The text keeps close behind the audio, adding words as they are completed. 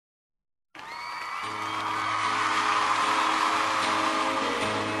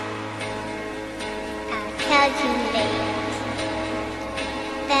calculate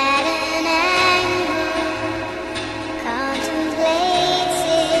that an angle contemplates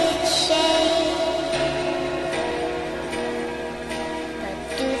its shape. But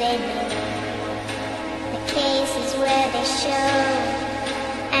do they know the cases where they show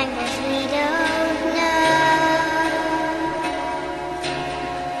angles we don't know?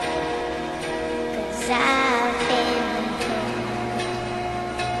 'Cause I've been told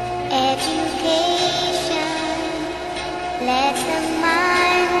education lets the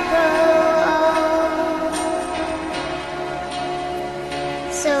mind grow old.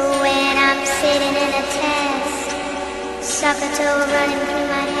 So when I'm sitting in a test, Sohcahtoa running through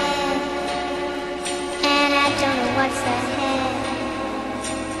my head, and I don't know what's ahead,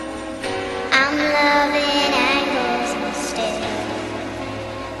 I'm loving angles instead.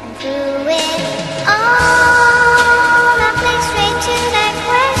 And through it all, I play straight to that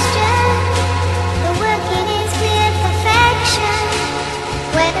question. The working is clear perfection,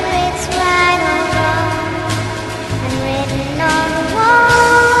 whether it's right or wrong, and written on the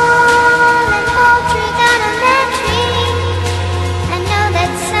wall in whole trigonometry. I know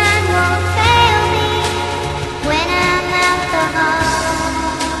that sun won't fail me when I'm out the hall.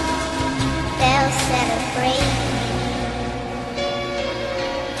 They'll celebrate me.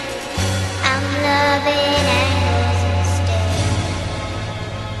 I'm loving angles instead.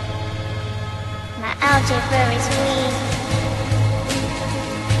 My algebra is weak,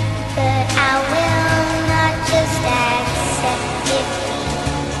 but I will not just accept defeat.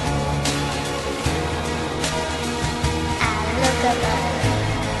 I look above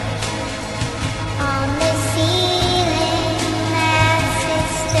on the ceiling, my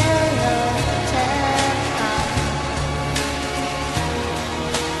sister looked apart.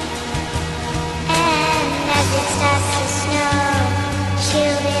 And as it starts to snow,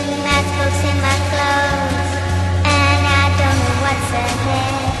 shielding math books in my clothes, and I don't know what's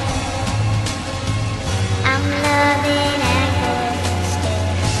ahead, I'm loving angles instead.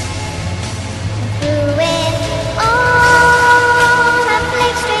 And through it all, I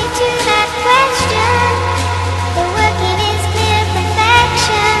play straight to that question. The working is clear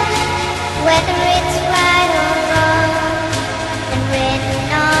perfection, whether it's right or wrong, and written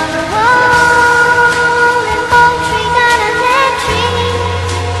on the wall in whole trigonometry.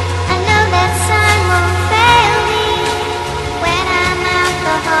 I know that sun won't fail me when I'm out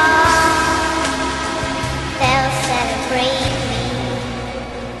the hall. They'll celebrate me.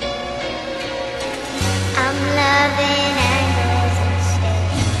 I'm loving angles instead.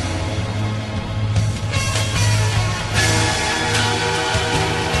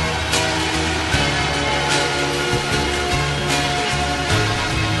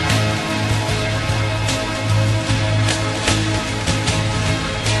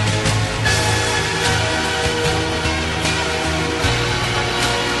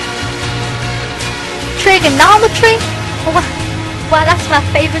 Trigonometry? Well, that's my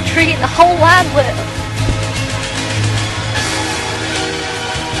favorite tree in the whole wide world.